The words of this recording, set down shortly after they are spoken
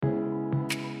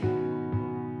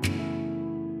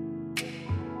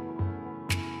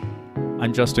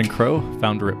I'm Justin Crow,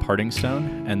 founder at Parting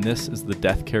Stone, and this is the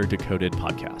Death Care Decoded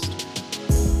podcast.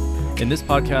 In this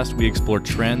podcast, we explore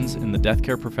trends in the death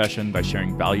care profession by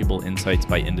sharing valuable insights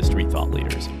by industry thought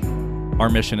leaders. Our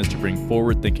mission is to bring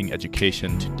forward-thinking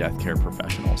education to death care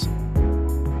professionals.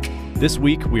 This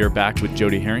week, we are back with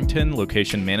Jody Harrington,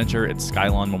 location manager at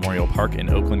Skylon Memorial Park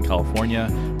in Oakland, California,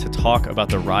 to talk about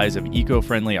the rise of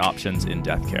eco-friendly options in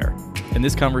death care. In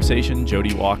this conversation,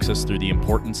 Jody walks us through the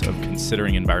importance of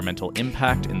considering environmental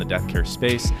impact in the death care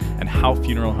space and how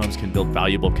funeral homes can build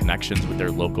valuable connections with their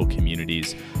local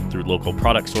communities through local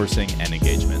product sourcing and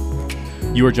engagement.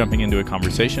 You are jumping into a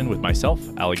conversation with myself,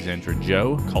 Alexandra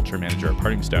Joe, culture manager at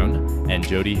Parting Stone, and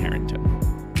Jody Harrington.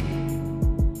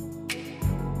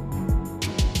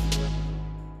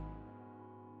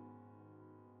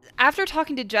 After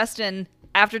talking to Justin,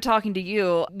 after talking to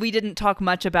you, we didn't talk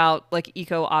much about like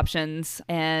eco options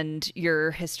and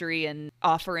your history and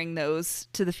offering those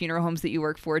to the funeral homes that you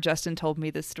work for. Justin told me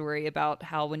this story about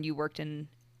how when you worked in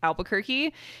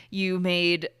Albuquerque, you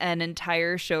made an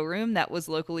entire showroom that was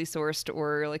locally sourced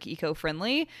or like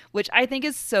eco-friendly, which I think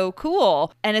is so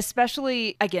cool. And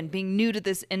especially, again, being new to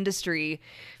this industry,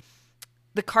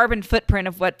 the carbon footprint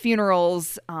of what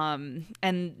funerals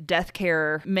and death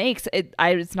care makes,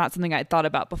 it's not something I'd thought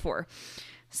about before.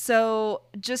 So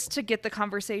just to get the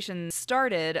conversation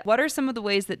started, what are some of the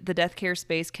ways that the death care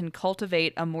space can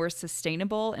cultivate a more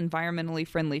sustainable, environmentally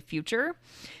friendly future?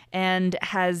 And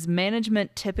has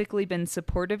management typically been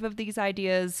supportive of these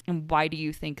ideas? And why do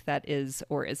you think that is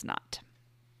or is not?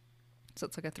 So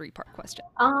it's like a three-part question.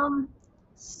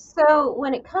 So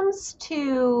when it comes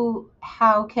to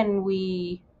how can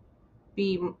we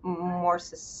be more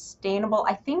sustainable,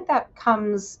 I think that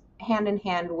comes hand in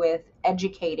hand with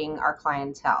educating our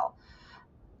clientele.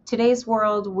 Today's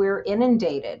world, we're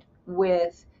inundated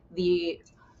with the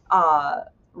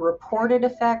reported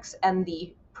effects and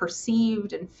the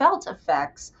perceived and felt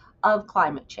effects of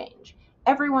climate change.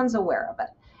 Everyone's aware of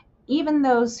it. Even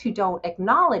those who don't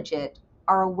acknowledge it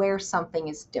are aware something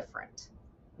is different.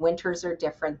 Winters are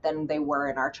different than they were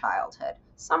in our childhood.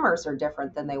 Summers are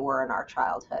different than they were in our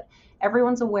childhood.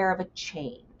 Everyone's aware of a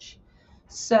change.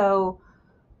 So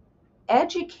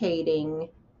educating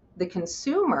the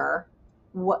consumer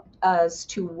as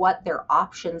to what their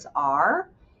options are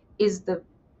is the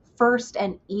first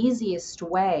and easiest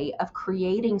way of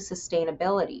creating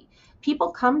sustainability. People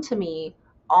come to me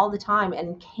all the time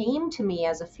and came to me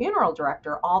as a funeral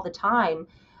director all the time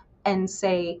and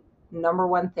say, number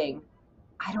one thing,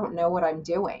 I don't know what I'm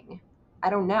doing.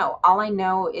 I don't know. All I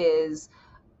know is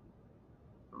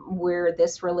we're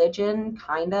this religion,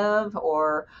 kind of,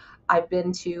 or I've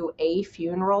been to a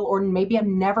funeral, or maybe I've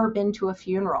never been to a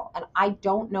funeral and I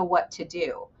don't know what to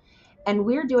do. And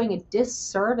we're doing a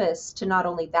disservice to not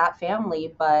only that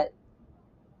family, but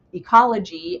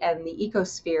ecology and the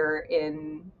ecosphere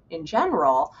in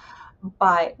general.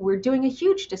 But we're doing a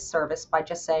huge disservice by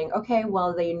just saying, okay,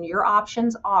 well, then your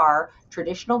options are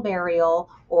traditional burial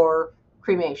or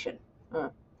cremation.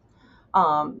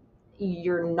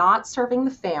 You're not serving the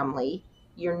family.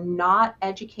 You're not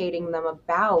educating them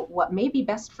about what may be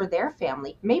best for their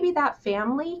family. Maybe that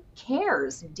family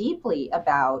cares deeply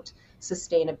about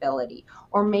sustainability,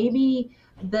 or maybe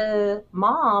the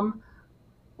mom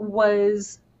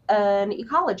was an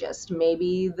ecologist.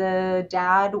 Maybe the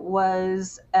dad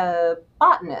was a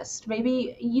botanist.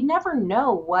 Maybe you never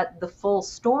know what the full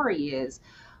story is.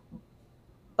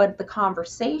 But the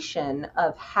conversation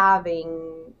of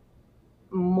having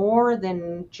more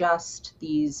than just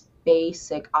these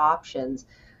basic options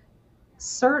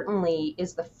certainly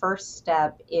is the first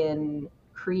step in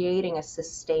creating a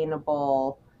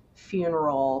sustainable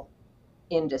funeral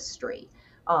industry.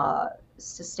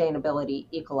 Sustainability,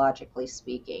 ecologically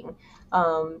speaking.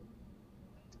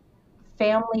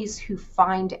 Families who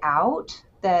find out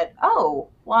that, oh,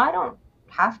 well, I don't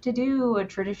have to do a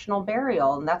traditional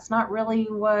burial, and that's not really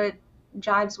what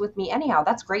jives with me anyhow.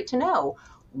 That's great to know.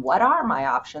 What are my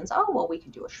options? Oh, well, we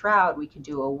could do a shroud, we could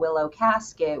do a willow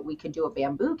casket, we could do a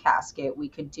bamboo casket, we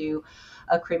could do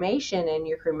a cremation, and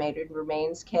your cremated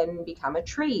remains can become a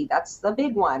tree. That's the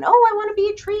big one. Oh, I want to be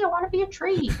a tree. I want to be a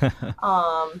tree.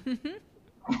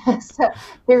 So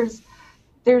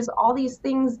there's all these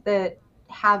things that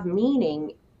have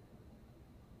meaning,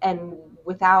 and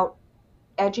without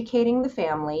educating the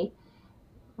family,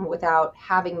 without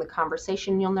having the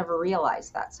conversation, you'll never realize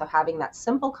that. So having that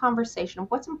simple conversation of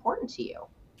what's important to you,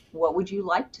 what would you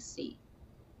like to see?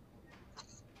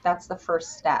 That's the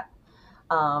first step.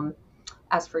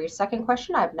 As for your second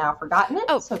question, I've now forgotten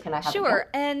it. So can I have Sure.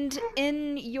 And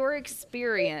in your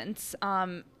experience,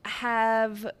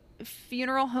 have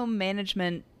funeral home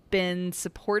management been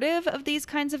supportive of these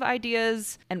kinds of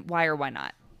ideas, and why or why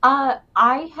not?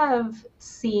 I have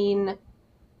seen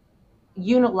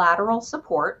unilateral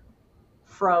support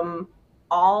from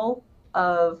all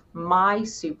of my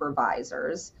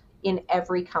supervisors in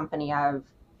every company I've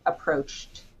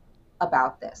approached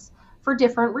about this for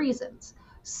different reasons.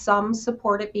 Some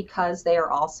support it because they are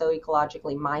also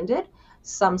ecologically minded.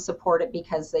 Some support it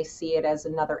because they see it as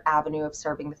another avenue of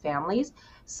serving the families.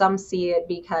 Some see it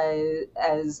because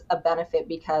as a benefit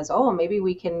because, oh, maybe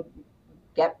we can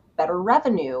get better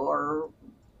revenue, or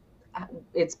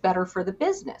it's better for the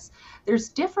business. There's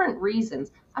different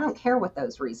reasons. I don't care what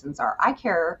those reasons are. I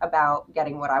care about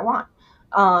getting what I want.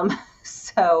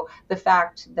 So the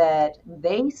fact that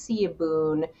they see a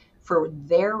boon for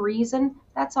their reason,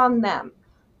 that's on them.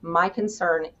 My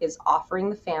concern is offering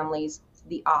the families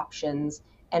the options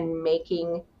and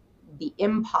making the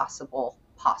impossible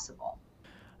possible.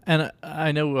 And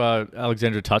I know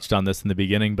Alexandra touched on this in the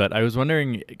beginning, but I was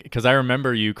wondering, because I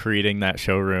remember you creating that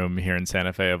showroom here in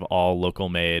Santa Fe of all local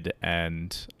made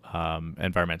and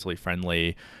environmentally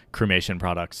friendly cremation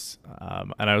products.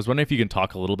 And I was wondering if you can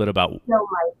talk a little bit about...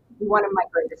 One of my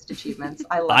greatest achievements.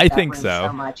 I love that think room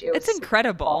so much. It's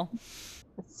incredible.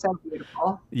 It's so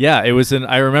beautiful. Yeah, it was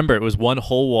I remember it was one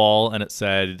whole wall and it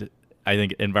said, I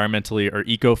think, environmentally or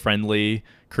eco-friendly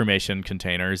cremation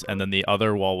containers, and then the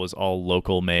other wall was all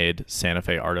local made Santa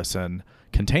Fe artisan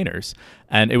containers,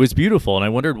 and it was beautiful. And I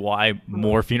wondered why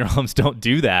more funeral homes don't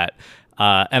do that.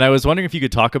 And I was wondering if you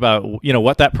could talk about,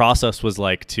 what that process was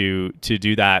like to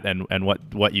do that, and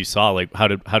what you saw, like how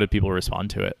did people respond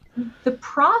to it? The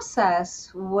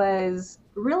process was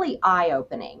really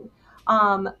eye-opening.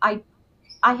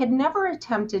 I had never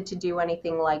attempted to do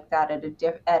anything like that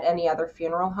at any other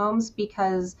funeral homes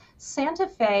because Santa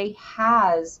Fe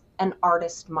has an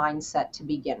artist mindset to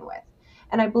begin with.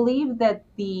 And I believe that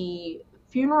the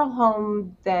funeral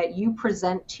home that you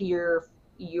present to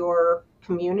your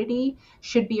community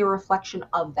should be a reflection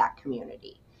of that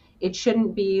community. It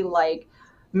shouldn't be like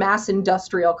mass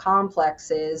industrial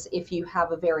complexes if you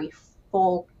have a very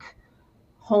folk,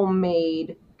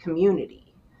 homemade community.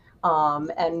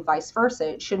 And vice versa.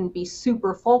 It shouldn't be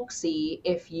super folksy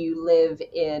if you live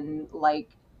in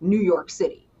like New York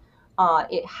City.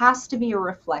 It has to be a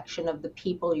reflection of the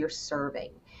people you're serving.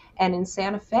 And in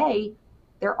Santa Fe,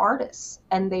 they're artists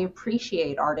and they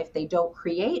appreciate art. If they don't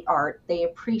create art, they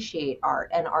appreciate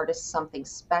art. And art is something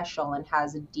special and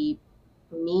has a deep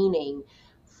meaning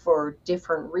for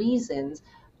different reasons,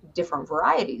 different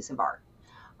varieties of art.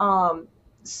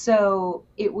 So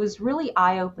it was really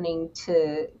eye-opening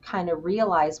to kind of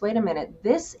realize, wait a minute,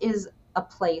 this is a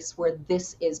place where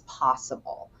this is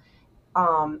possible.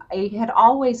 I had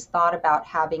always thought about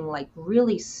having like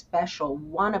really special,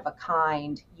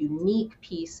 one-of-a-kind, unique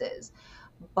pieces,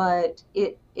 but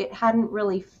it hadn't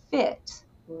really fit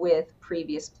with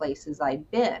previous places I'd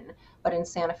been. But in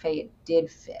Santa Fe, it did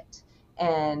fit.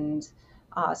 And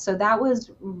so that was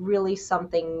really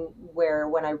something where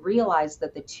when I realized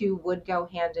that the two would go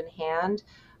hand in hand,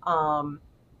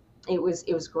 it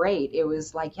was great. It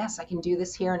was like, yes, I can do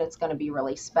this here and it's going to be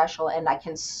really special and I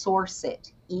can source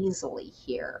it easily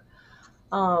here.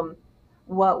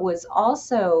 What was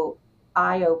also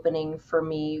eye-opening for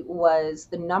me was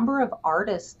the number of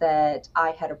artists that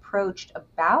I had approached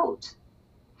about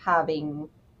having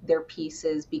their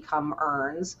pieces become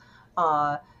urns.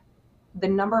 The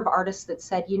number of artists that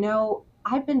said,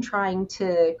 I've been trying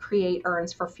to create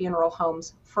urns for funeral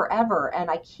homes forever and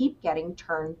I keep getting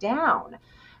turned down.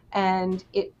 And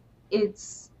I hate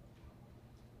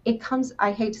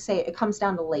to say it comes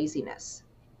down to laziness.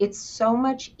 It's so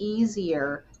much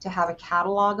easier to have a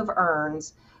catalog of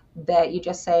urns that you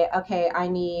just say, okay, I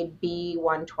need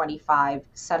B125,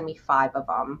 send me 5 of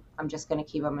them. I'm just going to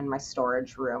keep them in my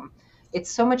storage room. It's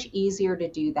so much easier to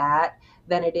do that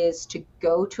than it is to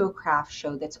go to a craft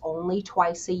show that's only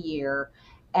twice a year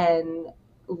and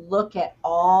look at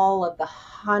all of the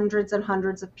hundreds and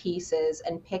hundreds of pieces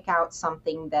and pick out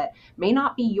something that may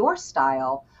not be your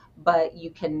style, but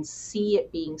you can see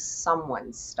it being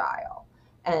someone's style.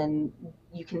 And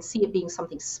you can see it being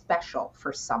something special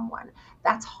for someone.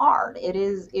 That's hard.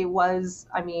 It was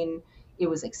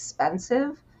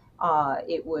expensive.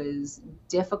 It was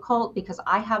difficult because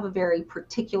I have a very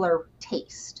particular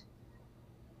taste.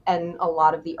 And a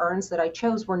lot of the urns that I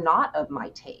chose were not of my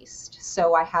taste.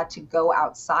 So I had to go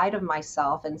outside of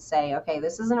myself and say, okay,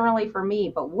 this isn't really for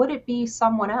me, but would it be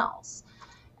someone else?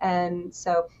 And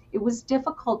so it was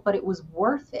difficult, but it was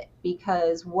worth it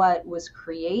because what was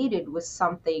created was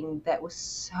something that was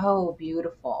so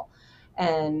beautiful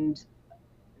and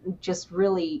just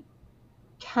really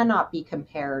cannot be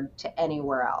compared to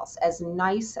anywhere else. As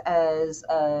nice as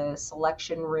a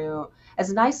selection room,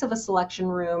 as nice of a selection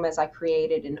room as I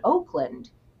created in Oakland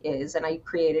is, and I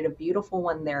created a beautiful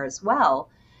one there as well,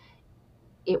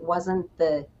 it wasn't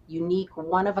the unique,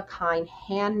 one-of-a-kind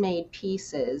handmade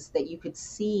pieces that you could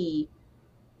see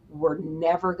were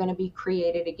never going to be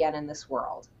created again in this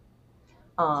world.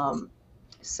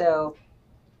 So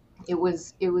it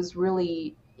was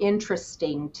really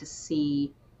interesting to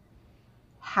see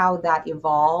how that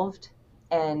evolved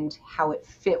and how it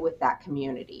fit with that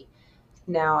community.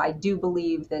 Now, I do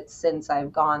believe that since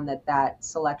I've gone, that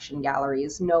selection gallery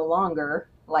is no longer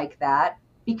like that,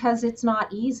 because it's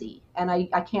not easy. And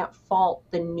I can't fault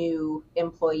the new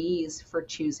employees for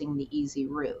choosing the easy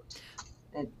route.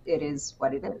 It is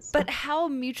what it is. But how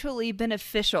mutually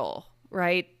beneficial,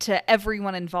 right, to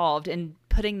everyone involved in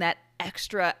putting that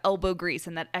extra elbow grease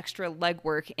and that extra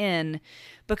legwork in,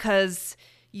 because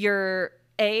you're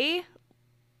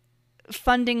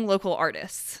funding local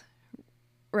artists,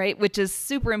 right, which is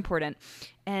super important,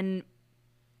 and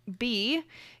B,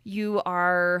 you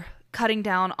are cutting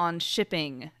down on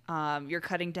shipping. You're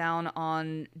cutting down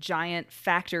on giant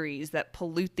factories that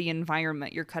pollute the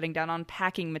environment. You're cutting down on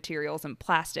packing materials and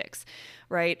plastics,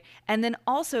 right? And then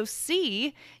also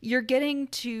C, you're getting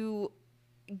to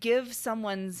give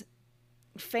someone's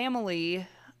family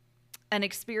an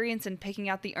experience in picking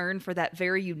out the urn for that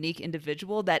very unique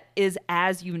individual that is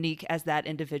as unique as that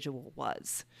individual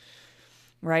was,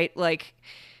 right? Like,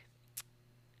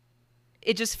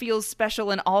 it just feels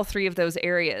special in all three of those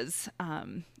areas.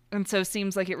 And so it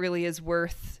seems like it really is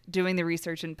worth doing the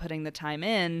research and putting the time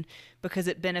in, because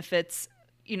it benefits,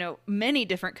 many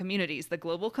different communities, the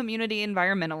global community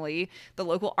environmentally, the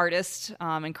local artist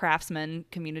and craftsman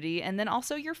community, and then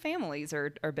also your families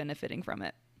are benefiting from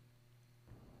it.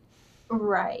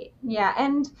 Right. Yeah.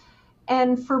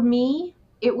 And for me,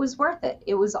 it was worth it.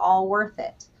 It was all worth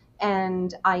it.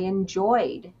 And I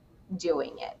enjoyed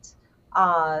doing it.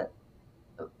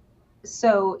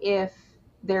 So if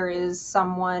there is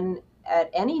someone at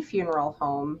any funeral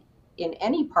home in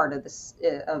any part of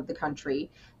the country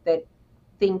that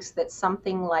thinks that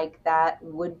something like that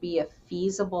would be a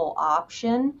feasible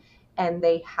option, and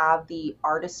they have the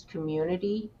artist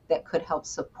community that could help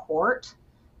support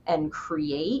and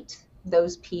create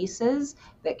those pieces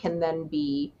that can then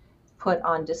be put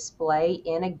on display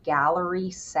in a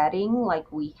gallery setting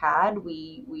like we had.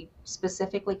 We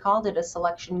specifically called it a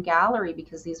selection gallery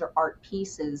because these are art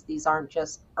pieces. These aren't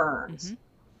just urns. Mm-hmm.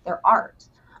 They're art.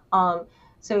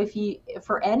 So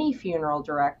for any funeral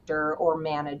director or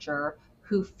manager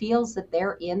who feels that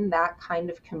they're in that kind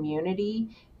of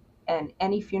community, and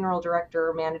any funeral director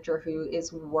or manager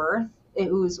who's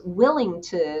willing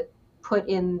to put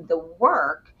in the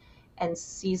work and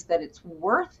sees that it's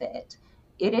worth it,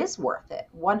 it is worth it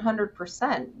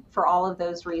 100% for all of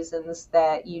those reasons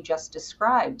that you just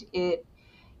described. It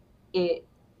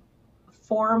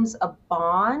forms a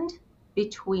bond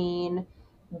between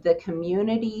the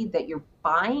community that you're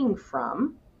buying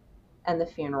from and the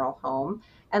funeral home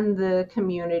and the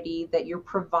community that you're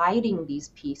providing these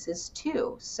pieces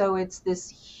to. So it's this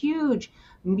huge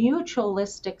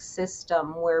mutualistic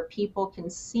system where people can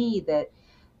see that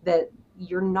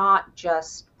you're not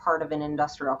just part of an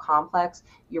industrial complex,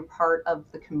 you're part of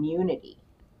the community,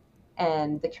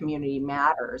 and the community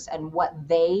matters, and what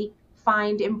they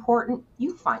find important,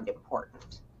 you find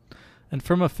important. And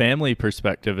from a family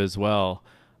perspective as well,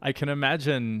 I can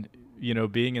imagine,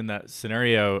 being in that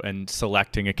scenario and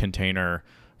selecting a container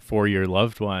for your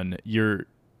loved one, you're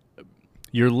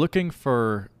looking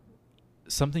for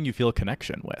something you feel a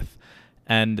connection with.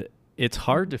 And it's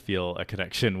hard to feel a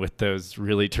connection with those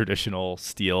really traditional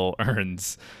steel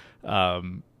urns.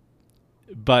 But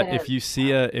if you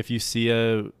see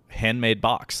a handmade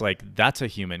box, like, that's a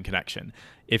human connection.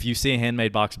 If you see a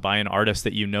handmade box by an artist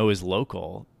that is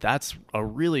local, that's a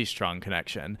really strong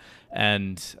connection.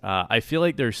 And I feel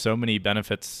like there's so many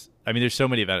benefits. I mean, there's so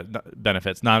many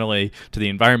benefits, not only to the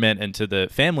environment and to the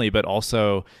family, but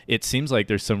also it seems like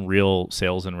there's some real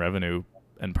sales and revenue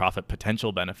and profit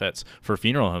potential benefits for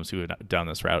funeral homes who have down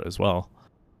this route as well.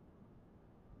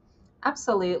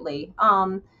 Absolutely.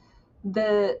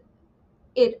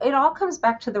 It all comes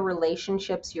back to the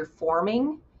relationships you're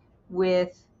forming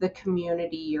with the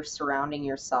community you're surrounding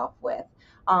yourself with.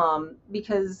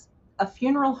 Because a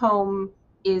funeral home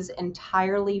is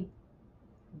entirely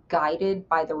guided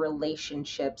by the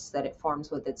relationships that it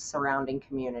forms with its surrounding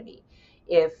community.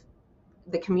 If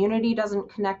the community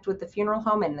doesn't connect with the funeral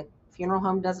home and the funeral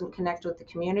home doesn't connect with the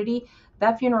community,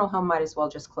 that funeral home might as well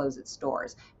just close its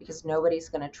doors, because nobody's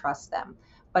going to trust them.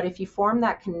 But if you form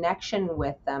that connection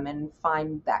with them and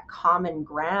find that common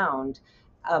ground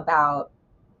about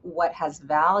what has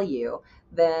value,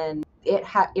 then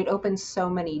it opens so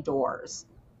many doors.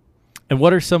 And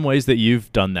what are some ways that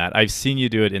you've done that? I've seen you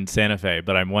do it in Santa Fe,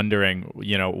 but I'm wondering,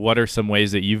 what are some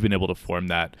ways that you've been able to form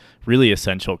that really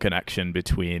essential connection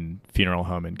between funeral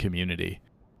home and community?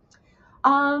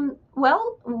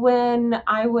 Well, when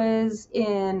I was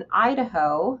in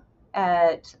Idaho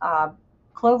at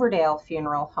Cloverdale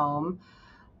Funeral Home,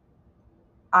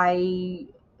 I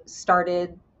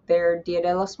started their Dia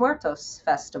de los Muertos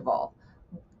festival.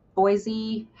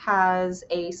 Boise has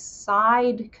a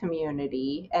side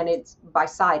community, and it's by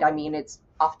side, I mean it's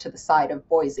off to the side of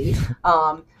Boise.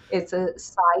 It's a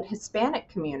side Hispanic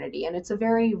community, and it's a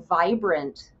very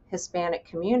vibrant Hispanic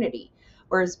community.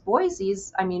 Whereas Boise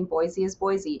is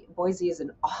Boise. Boise is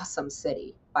an awesome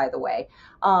city, by the way,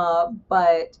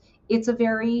 but it's a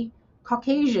very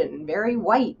Caucasian, very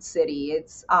white city.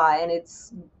 It's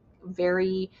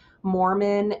very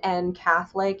Mormon and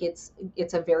Catholic.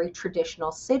 It's a very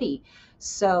traditional city.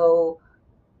 So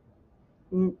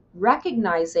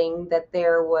recognizing that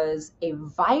there was a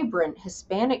vibrant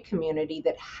Hispanic community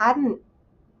that hadn't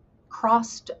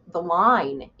crossed the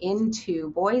line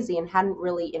into Boise and hadn't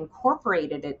really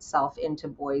incorporated itself into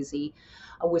Boise,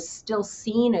 was still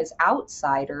seen as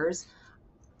outsiders,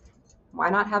 why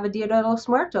not have a Dia de los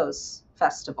Muertos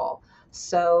festival?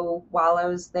 So while I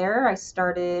was there, I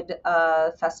started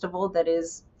a festival that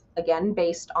is, again,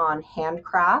 based on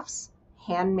handcrafts,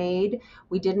 handmade.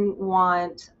 We didn't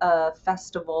want a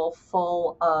festival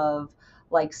full of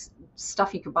like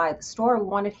stuff you could buy at the store. We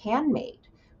wanted handmade.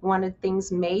 We wanted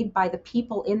things made by the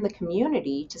people in the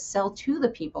community to sell to the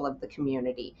people of the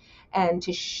community and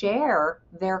to share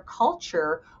their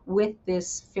culture with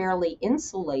this fairly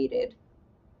insulated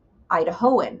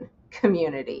Idahoan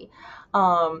community.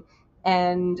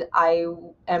 And I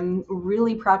am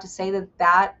really proud to say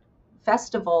that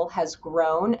festival has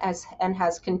grown and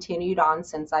has continued on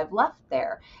since I've left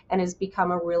there, and has become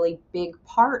a really big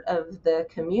part of the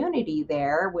community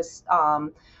there.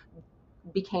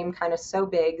 Became kind of so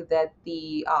big that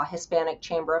the Hispanic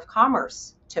Chamber of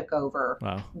Commerce took over.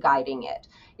 Wow. Guiding it.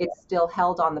 It's still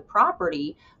held on the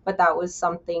property, but that was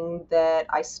something that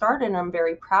I started, and I'm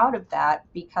very proud of that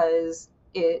because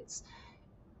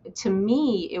to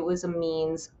me, it was a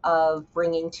means of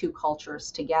bringing two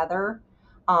cultures together.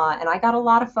 And I got a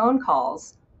lot of phone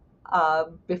calls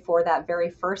before that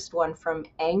very first one from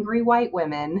angry white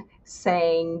women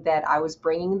saying that I was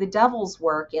bringing the devil's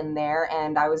work in there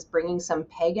and I was bringing some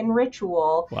pagan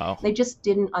ritual. Wow. They just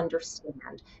didn't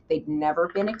understand. They'd never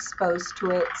been exposed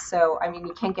to it. So, I mean,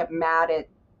 you can't get mad at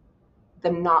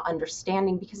them not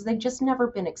understanding because they'd just never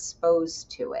been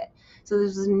exposed to it. So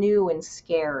this was new and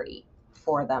scary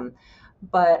for them.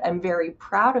 But I'm very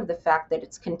proud of the fact that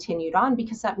it's continued on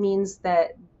because that means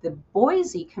that the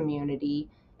Boise community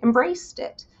embraced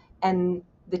it, and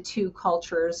the two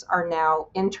cultures are now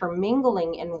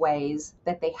intermingling in ways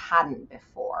that they hadn't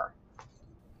before.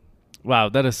 Wow,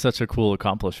 that is such a cool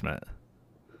accomplishment.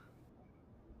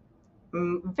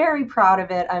 I'm very proud of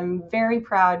it. I'm very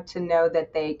proud to know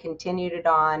that they continued it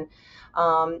on.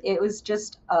 It was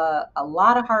just a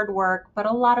lot of hard work, but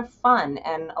a lot of fun,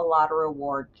 and a lot of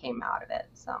reward came out of it.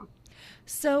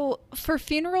 So for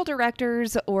funeral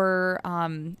directors or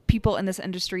people in this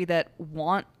industry that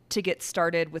want to get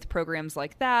started with programs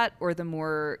like that, or the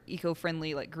more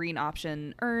eco-friendly like green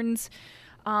option urns,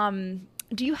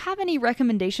 do you have any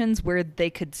recommendations where they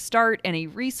could start? Any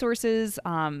resources?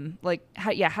 How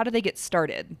do they get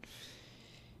started?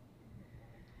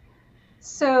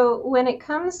 So when it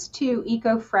comes to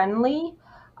eco-friendly,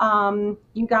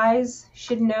 you guys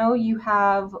should know you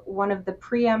have one of the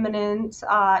preeminent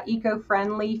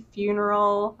eco-friendly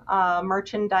funeral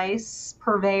merchandise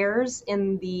purveyors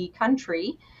in the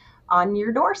country on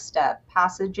your doorstep.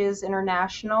 Passages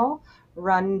International,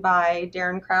 run by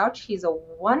Darren Crouch. He's a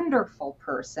wonderful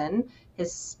person.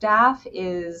 His staff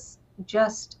is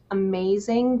just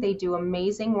amazing. They do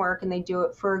amazing work, and they do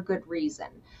it for a good reason.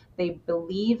 They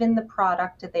believe in the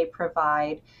product that they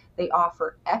provide. They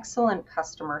offer excellent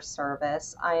customer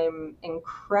service. I'm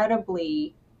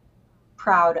incredibly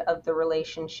proud of the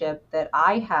relationship that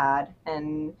I had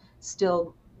and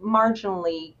still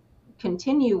marginally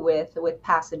continue with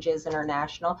Passages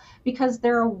International because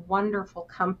they're a wonderful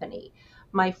company.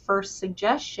 My first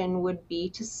suggestion would be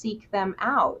to seek them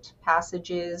out.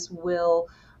 Passages will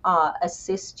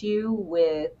assist you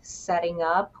with setting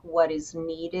up what is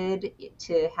needed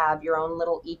to have your own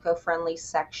little eco-friendly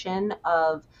section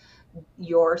of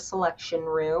your selection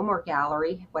room or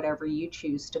gallery, whatever you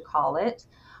choose to call it,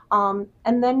 and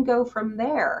then go from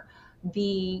there.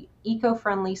 The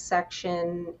eco-friendly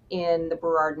section in the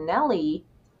Berardinelli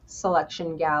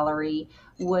Selection Gallery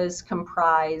was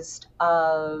comprised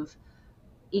of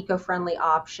eco-friendly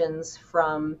options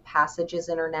from Passages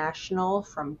International,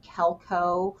 from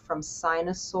Kelco, from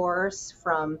Sinosaurus,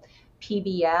 from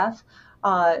PBF.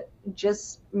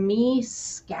 Just me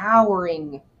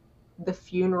scouring the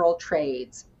funeral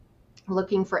trades,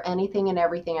 looking for anything and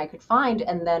everything I could find,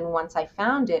 and then once I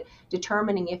found it,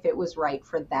 determining if it was right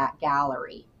for that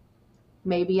gallery.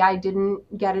 Maybe I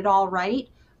didn't get it all right,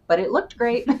 but it looked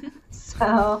great.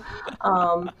 So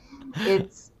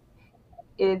it's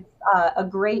a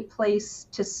great place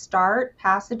to start.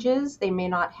 Passages, they may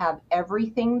not have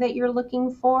everything that you're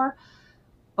looking for,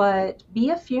 but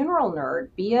be a funeral nerd,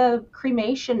 be a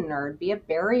cremation nerd, be a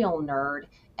burial nerd,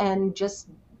 and just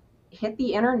hit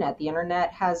the internet. The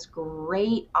internet has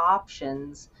great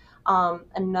options.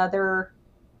 Another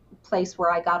place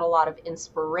where I got a lot of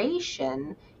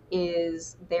inspiration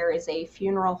is there is a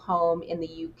funeral home in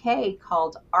the UK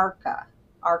called Arca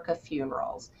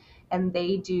Funerals, and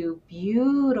they do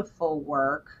beautiful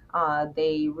work.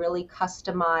 They really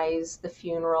customize the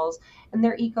funerals, and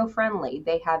they're eco-friendly.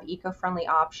 They have eco-friendly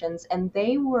options, and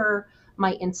they were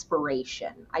my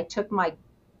inspiration. I took my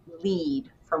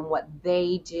lead from what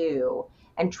they do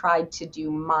and tried to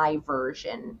do my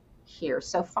version here.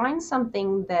 So find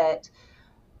something that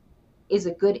is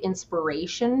a good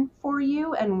inspiration for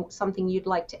you and something you'd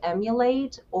like to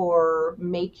emulate or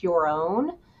make your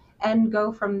own, and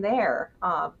go from there.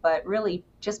 But really,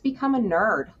 just become a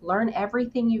nerd. Learn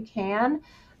everything you can.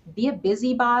 Be a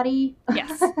busybody.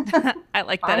 Yes, I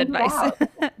like that advice.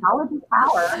 Knowledge is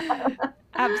power.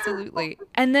 Absolutely.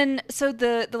 And then, so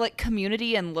the like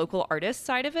community and local artist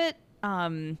side of it,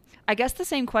 I guess the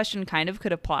same question kind of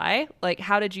could apply. Like,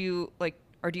 how did you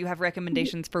or do you have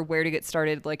recommendations for where to get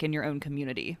started, like in your own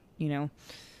community, you know?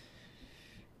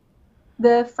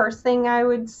 The first thing I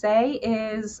would say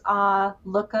is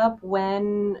look up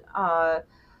when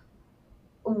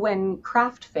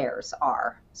craft fairs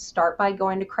are. Start by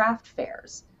going to craft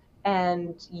fairs,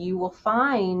 and you will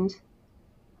find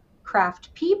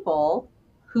craft people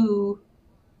who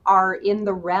are in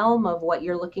the realm of what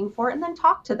you're looking for, and then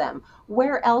talk to them.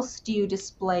 Where else do you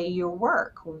display your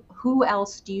work? Who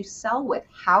else do you sell with?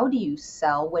 How do you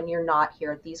sell when you're not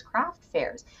here at these craft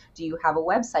fairs? Do you have a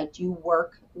website? Do you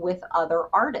work with other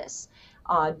artists?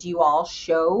 Do you all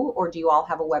show, or do you all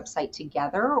have a website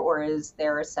together, or is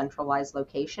there a centralized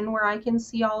location where I can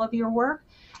see all of your work?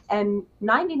 And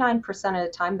 99% of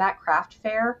the time, that craft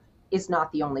fair is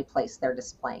not the only place they're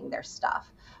displaying their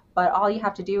stuff. But all you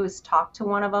have to do is talk to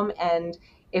one of them, and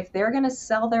if they're going to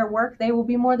sell their work, they will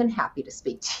be more than happy to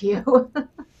speak to you.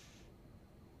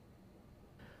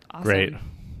 Awesome. Great.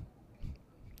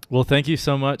 Well, thank you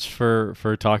so much for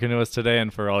talking to us today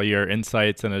and for all your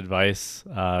insights and advice.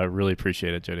 Really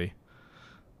appreciate it, Jody.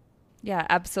 Yeah,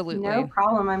 absolutely. No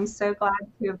problem. I'm so glad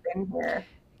to have been here.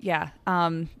 Yeah.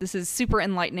 This is super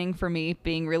enlightening for me,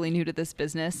 being really new to this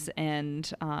business, and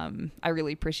I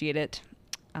really appreciate it.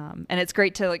 And it's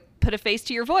great to like put a face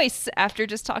to your voice after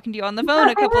just talking to you on the phone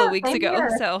a couple of weeks ago. Here.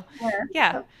 So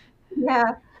yeah.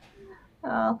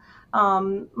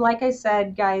 Like I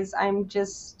said, guys,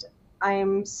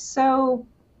 I'm so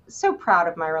proud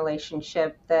of my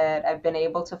relationship that I've been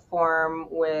able to form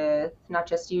with not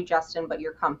just you, Justin, but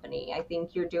your company. I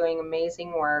think you're doing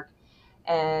amazing work,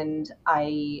 and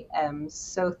I am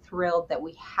so thrilled that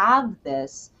we have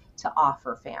this to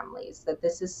offer families, that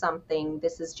this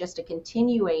is just a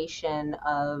continuation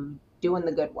of doing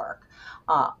the good work,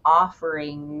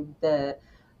 offering the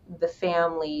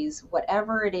families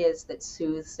whatever it is that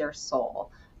soothes their soul.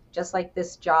 Just like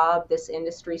this job, this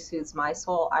industry soothes my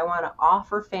soul, I want to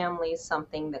offer families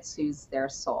something that soothes their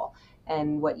soul.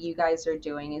 And what you guys are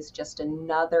doing is just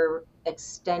another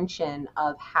extension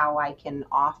of how I can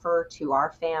offer to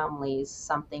our families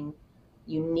something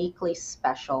uniquely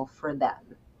special for them.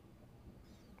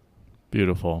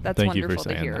 Beautiful. That's Thank you for wonderful to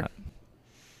saying hear. that.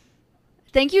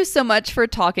 Thank you so much for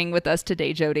talking with us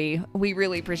today, Jody. We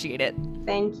really appreciate it.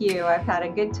 Thank you. I've had a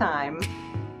good time.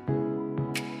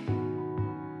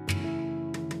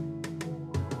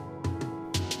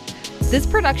 This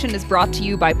production is brought to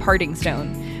you by Parting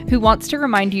Stone, who wants to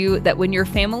remind you that when your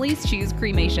families choose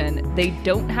cremation, they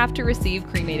don't have to receive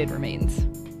cremated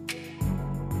remains.